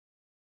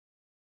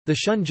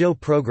The Shenzhou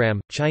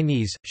program,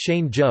 Chinese,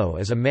 Shenzhou,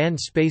 is a manned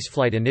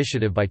spaceflight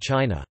initiative by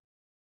China.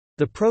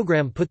 The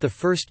program put the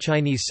first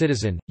Chinese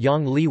citizen,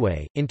 Yang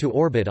Liwei, into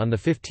orbit on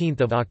 15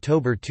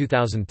 October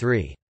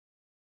 2003.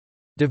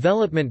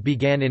 Development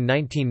began in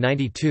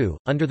 1992,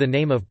 under the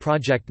name of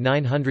Project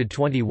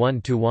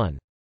 921-1.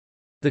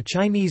 The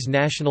Chinese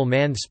National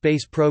Manned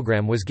Space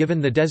Program was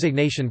given the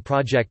designation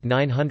Project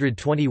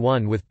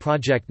 921 with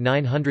Project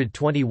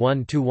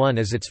 921-1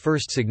 as its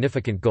first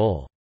significant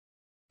goal.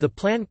 The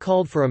plan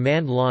called for a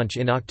manned launch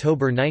in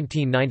October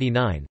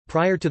 1999.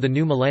 Prior to the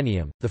new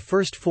millennium, the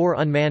first 4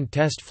 unmanned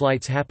test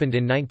flights happened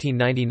in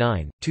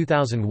 1999,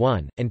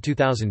 2001, and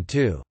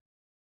 2002.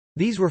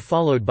 These were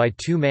followed by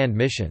 2 manned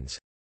missions.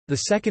 The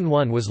second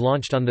one was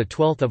launched on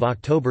 12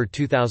 October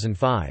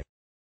 2005.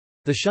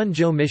 The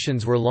Shenzhou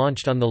missions were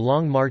launched on the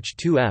Long March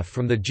 2F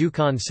from the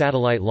Jiuquan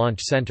Satellite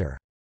Launch Center.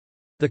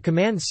 The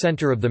command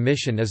center of the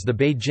mission is the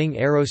Beijing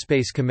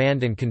Aerospace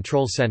Command and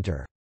Control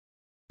Center.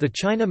 The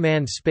China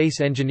Manned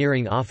Space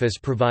Engineering Office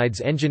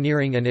provides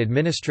engineering and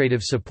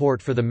administrative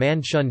support for the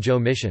manned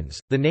Shenzhou missions.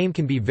 The name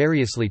can be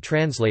variously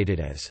translated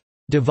as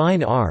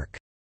Divine Ark,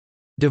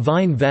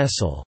 Divine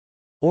Vessel,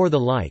 or the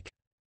like.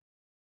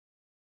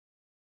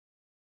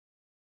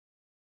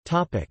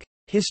 Topic: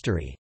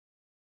 History.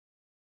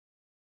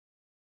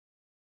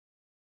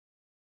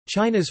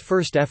 China's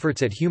first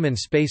efforts at human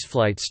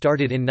spaceflight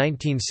started in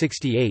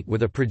 1968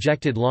 with a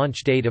projected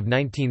launch date of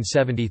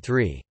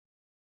 1973.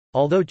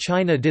 Although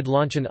China did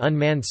launch an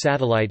unmanned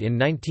satellite in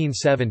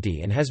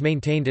 1970 and has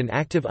maintained an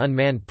active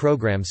unmanned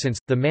program since,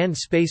 the manned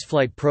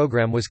spaceflight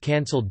program was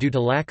cancelled due to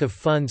lack of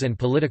funds and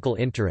political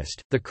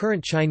interest. The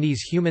current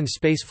Chinese human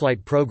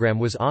spaceflight program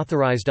was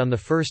authorized on 1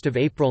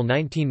 April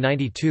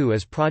 1992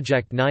 as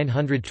Project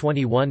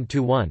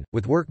 921-1,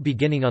 with work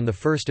beginning on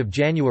 1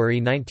 January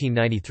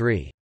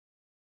 1993.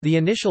 The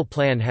initial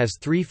plan has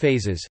 3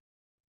 phases.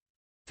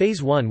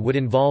 Phase 1 would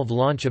involve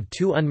launch of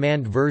 2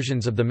 unmanned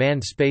versions of the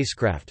manned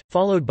spacecraft,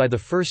 followed by the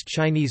first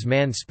Chinese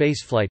manned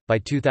spaceflight, by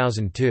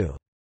 2002.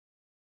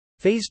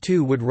 Phase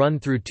 2 would run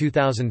through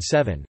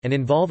 2007, and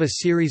involve a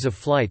series of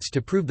flights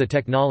to prove the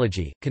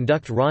technology,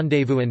 conduct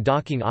rendezvous and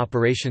docking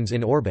operations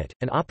in orbit,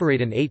 and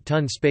operate an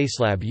 8-ton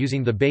spacelab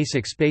using the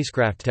basic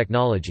spacecraft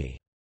technology.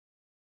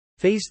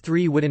 Phase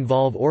 3 would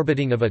involve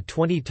orbiting of a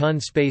 20-ton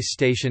space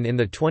station in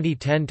the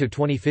 2010 to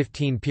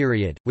 2015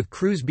 period, with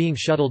crews being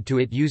shuttled to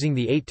it using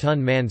the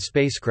 8-ton manned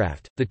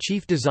spacecraft. The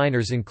chief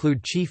designers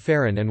include Qi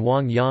Farran and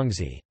Wang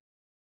Yangzi.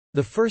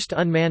 The first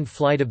unmanned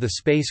flight of the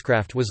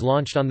spacecraft was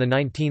launched on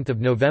 19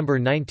 November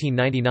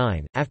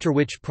 1999, after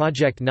which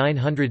Project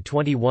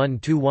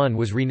 921-1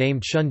 was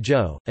renamed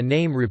Shenzhou, a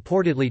name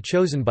reportedly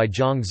chosen by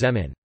Jiang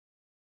Zemin.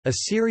 A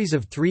series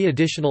of 3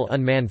 additional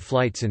unmanned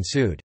flights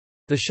ensued.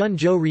 The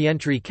Shenzhou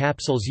re-entry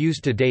capsules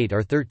used to date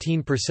are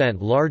 13%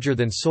 larger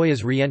than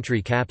Soyuz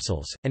re-entry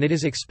capsules, and it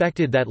is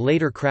expected that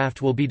later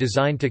craft will be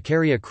designed to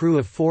carry a crew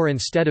of 4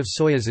 instead of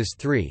Soyuz's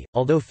 3,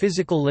 although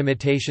physical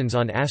limitations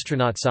on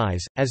astronaut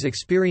size, as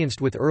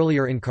experienced with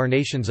earlier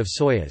incarnations of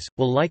Soyuz,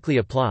 will likely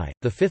apply.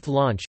 The 5th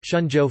launch,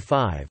 Shenzhou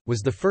 5,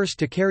 was the first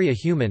to carry a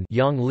human,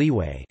 Yang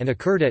Liwei, and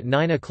occurred at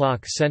 9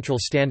 o'clock Central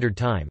Standard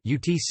Time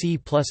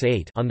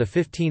 (UTC+8) on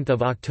 15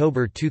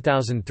 October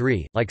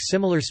 2003. Like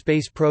similar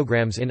space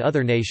programs in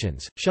other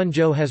nations,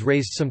 Shenzhou has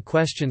raised some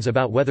questions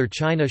about whether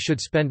China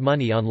should spend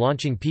money on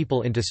launching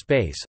people into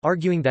space,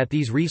 arguing that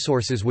these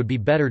resources would be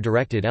better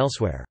directed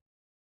elsewhere.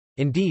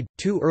 Indeed,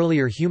 2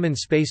 earlier human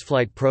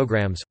spaceflight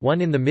programs, one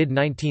in the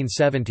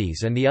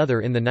mid-1970s and the other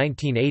in the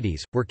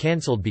 1980s, were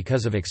cancelled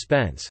because of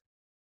expense.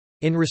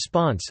 In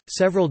response,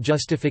 several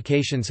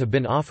justifications have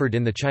been offered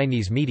in the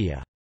Chinese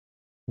media.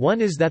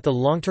 One is that the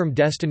long-term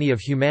destiny of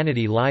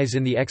humanity lies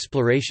in the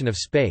exploration of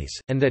space,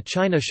 and that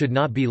China should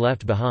not be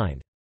left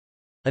behind.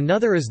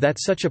 Another is that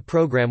such a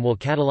program will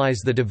catalyze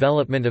the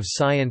development of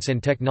science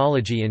and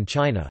technology in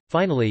China.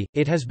 Finally,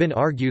 it has been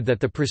argued that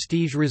the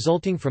prestige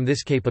resulting from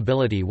this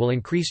capability will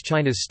increase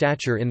China's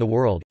stature in the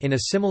world, in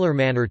a similar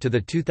manner to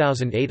the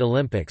 2008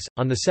 Olympics.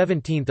 On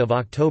 17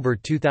 October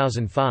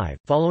 2005,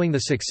 following the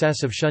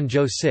success of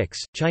Shenzhou 6,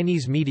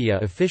 Chinese media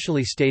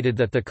officially stated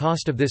that the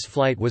cost of this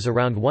flight was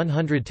around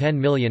 $110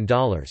 million,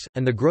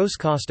 and the gross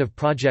cost of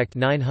Project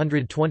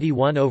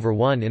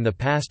 921-1 in the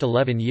past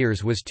 11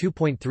 years was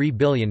 $2.3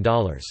 billion.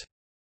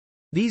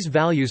 These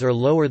values are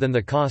lower than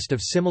the cost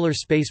of similar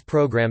space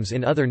programs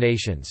in other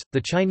nations.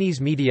 The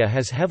Chinese media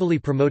has heavily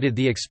promoted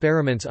the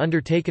experiments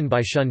undertaken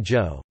by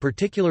Shenzhou,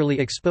 particularly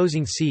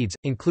exposing seeds,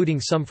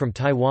 including some from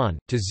Taiwan,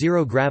 to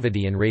zero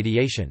gravity and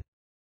radiation.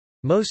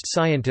 Most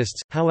scientists,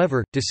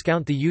 however,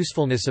 discount the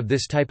usefulness of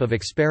this type of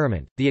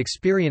experiment. The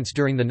experience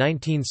during the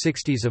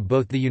 1960s of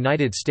both the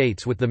United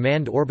States with the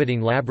Manned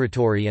Orbiting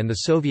Laboratory and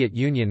the Soviet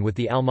Union with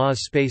the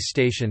Almaz space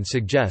station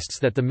suggests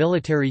that the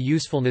military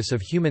usefulness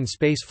of human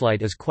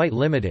spaceflight is quite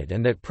limited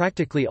and that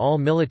practically all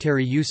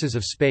military uses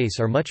of space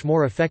are much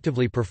more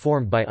effectively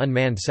performed by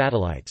unmanned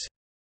satellites.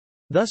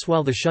 Thus,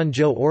 while the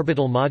Shenzhou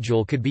orbital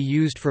module could be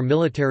used for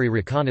military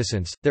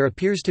reconnaissance, there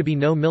appears to be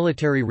no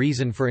military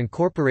reason for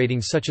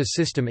incorporating such a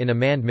system in a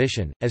manned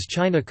mission, as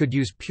China could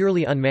use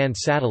purely unmanned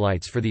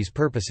satellites for these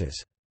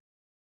purposes.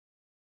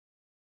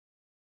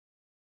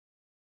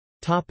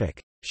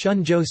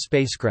 Shenzhou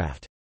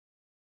spacecraft.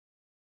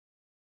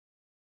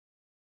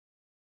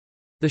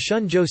 The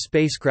Shenzhou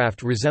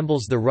spacecraft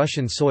resembles the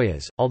Russian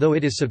Soyuz, although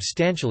it is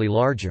substantially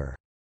larger.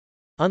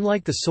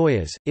 Unlike the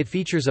Soyuz, it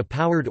features a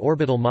powered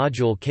orbital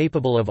module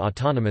capable of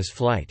autonomous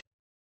flight.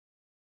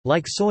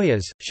 Like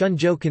Soyuz,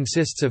 Shenzhou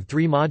consists of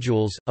 3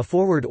 modules, a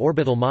forward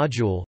orbital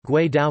module,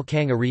 Gui Dao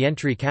Kang, a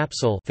re-entry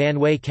capsule,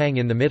 Fan Wei Kang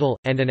in the middle,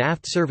 and an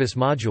aft service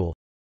module.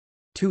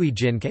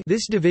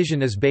 This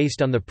division is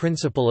based on the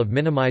principle of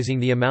minimizing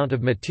the amount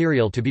of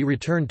material to be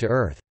returned to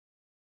Earth.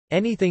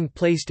 Anything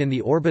placed in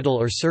the orbital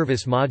or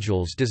service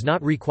modules does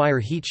not require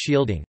heat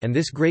shielding, and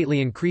this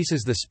greatly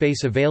increases the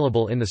space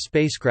available in the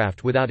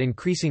spacecraft without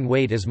increasing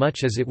weight as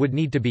much as it would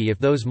need to be if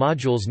those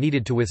modules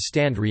needed to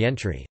withstand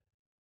re-entry.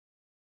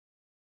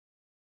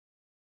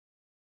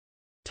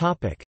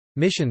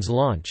 Missions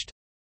launched.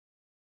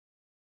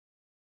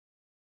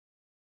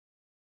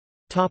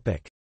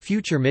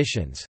 Future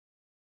missions.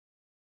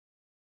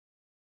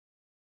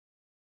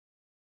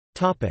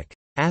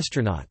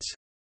 Astronauts.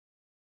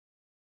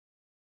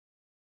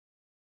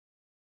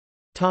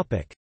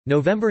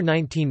 November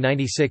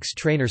 1996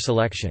 trainer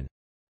selection.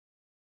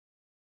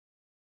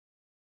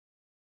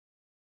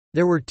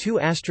 There were 2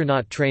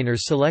 astronaut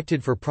trainers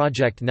selected for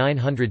Project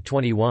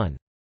 921.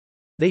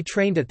 They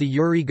trained at the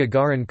Yuri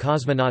Gagarin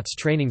Cosmonauts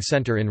Training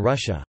Center in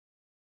Russia.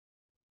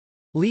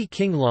 Li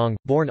Qinglong,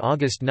 born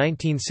August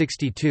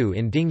 1962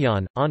 in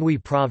Dingyan,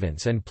 Anhui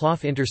Province and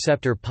PLOF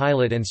interceptor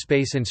pilot and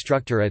space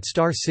instructor at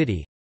Star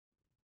City.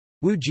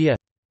 Wu Jia.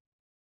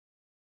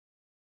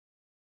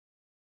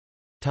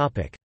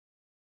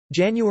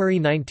 January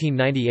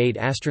 1998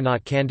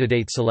 astronaut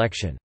candidate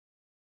selection.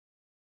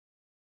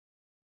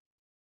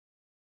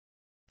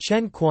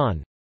 Chen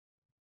Quan,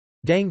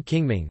 Deng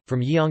Qingming,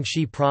 from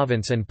Jiangxi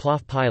Province and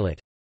PLOF pilot.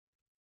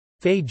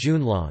 Fei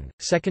Junlong,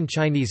 second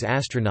Chinese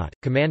astronaut,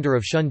 commander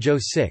of Shenzhou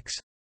 6.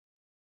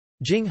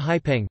 Jing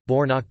Haipeng,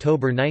 born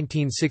October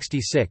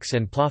 1966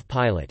 and PLOF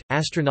pilot,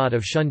 astronaut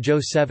of Shenzhou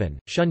 7,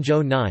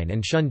 Shenzhou 9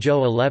 and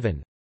Shenzhou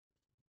 11.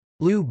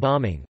 Liu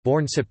Boming,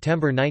 born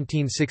September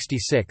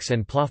 1966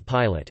 and PLOF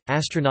pilot,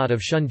 astronaut of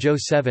Shenzhou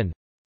 7.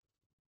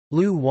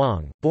 Liu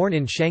Wang, born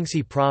in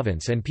Shaanxi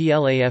Province and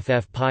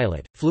PLAFF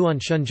pilot, flew on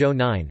Shenzhou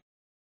 9.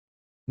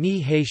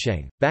 Ni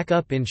Haisheng,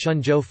 backup in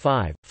Shenzhou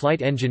 5,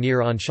 flight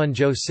engineer on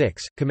Shenzhou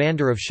 6,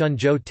 commander of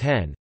Shenzhou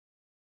 10.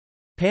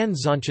 Pan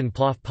Zhongchen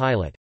PLOF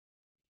pilot.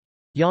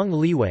 Yang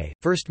Liwei,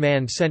 first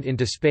man sent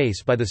into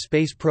space by the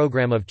space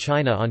program of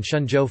China on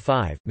Shenzhou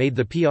 5, made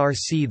the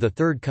PRC the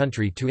third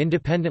country to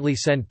independently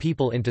send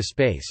people into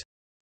space.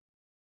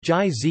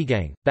 Zhai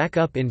Zigang,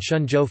 backup in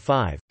Shenzhou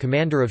 5,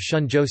 commander of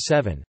Shenzhou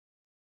 7.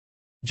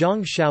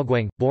 Zhang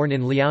Xiaoguang, born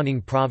in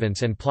Liaoning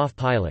Province and PLOF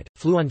pilot,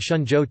 flew on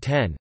Shenzhou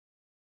 10.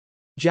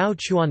 Zhao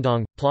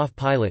Chuandong, PLOF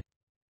pilot.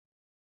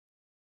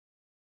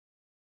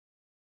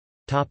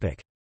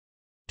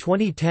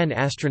 2010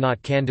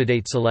 astronaut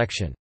candidate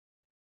selection.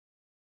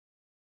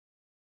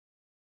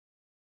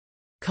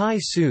 Kai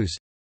Suz,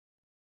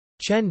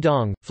 Chen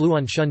Dong, flew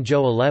on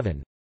Shenzhou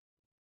 11.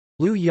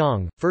 Liu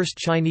Yang, first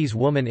Chinese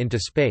woman into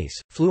space,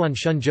 flew on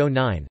Shenzhou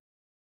 9.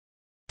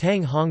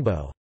 Tang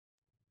Hongbo,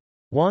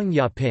 Wang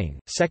Yaping,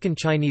 second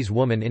Chinese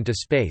woman into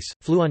space,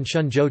 flew on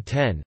Shenzhou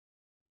 10.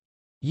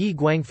 Yi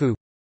Guangfu,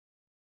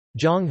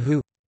 Zhang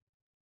Hu.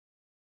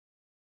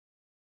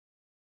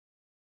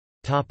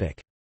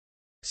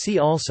 See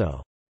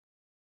also: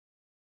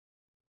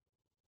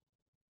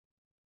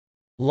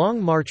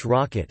 Long March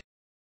rocket,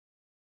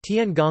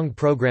 Tiangong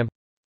program,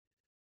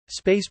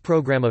 Space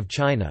program of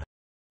China,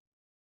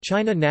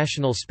 China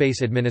National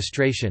Space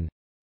Administration,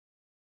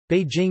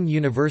 Beijing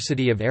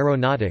University of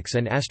Aeronautics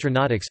and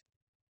Astronautics.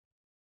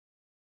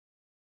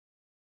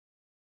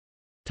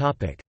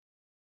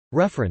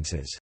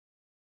 References.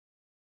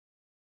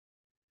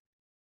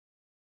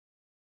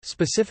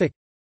 Specific.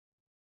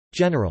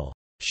 General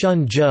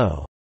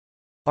Shenzhou,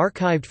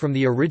 archived from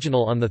the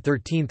original on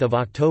 13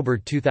 October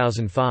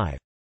 2005.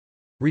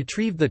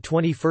 Retrieved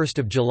 21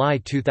 July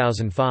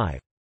 2005.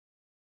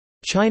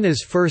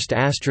 China's first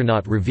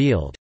astronaut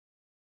revealed.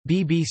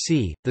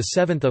 BBC,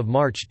 7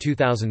 March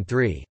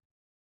 2003.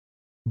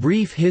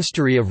 Brief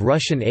history of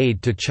Russian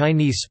aid to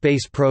Chinese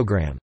space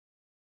program.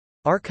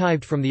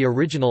 Archived from the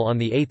original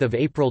on 8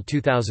 April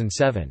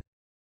 2007.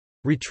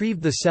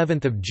 Retrieved 7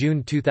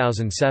 June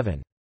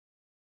 2007.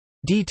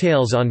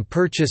 Details on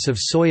purchase of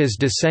Soyuz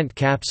descent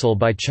capsule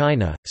by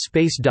China,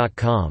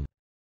 space.com.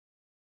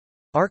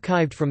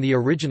 Archived from the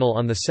original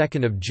on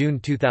 2 June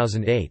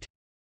 2008.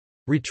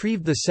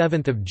 Retrieved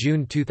 7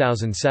 June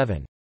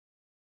 2007.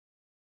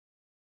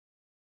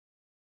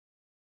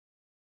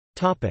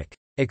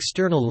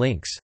 External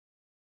links.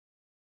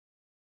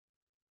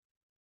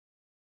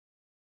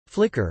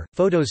 Flickr,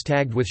 photos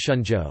tagged with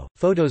Shenzhou,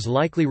 photos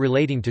likely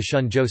relating to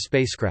Shenzhou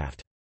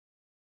spacecraft.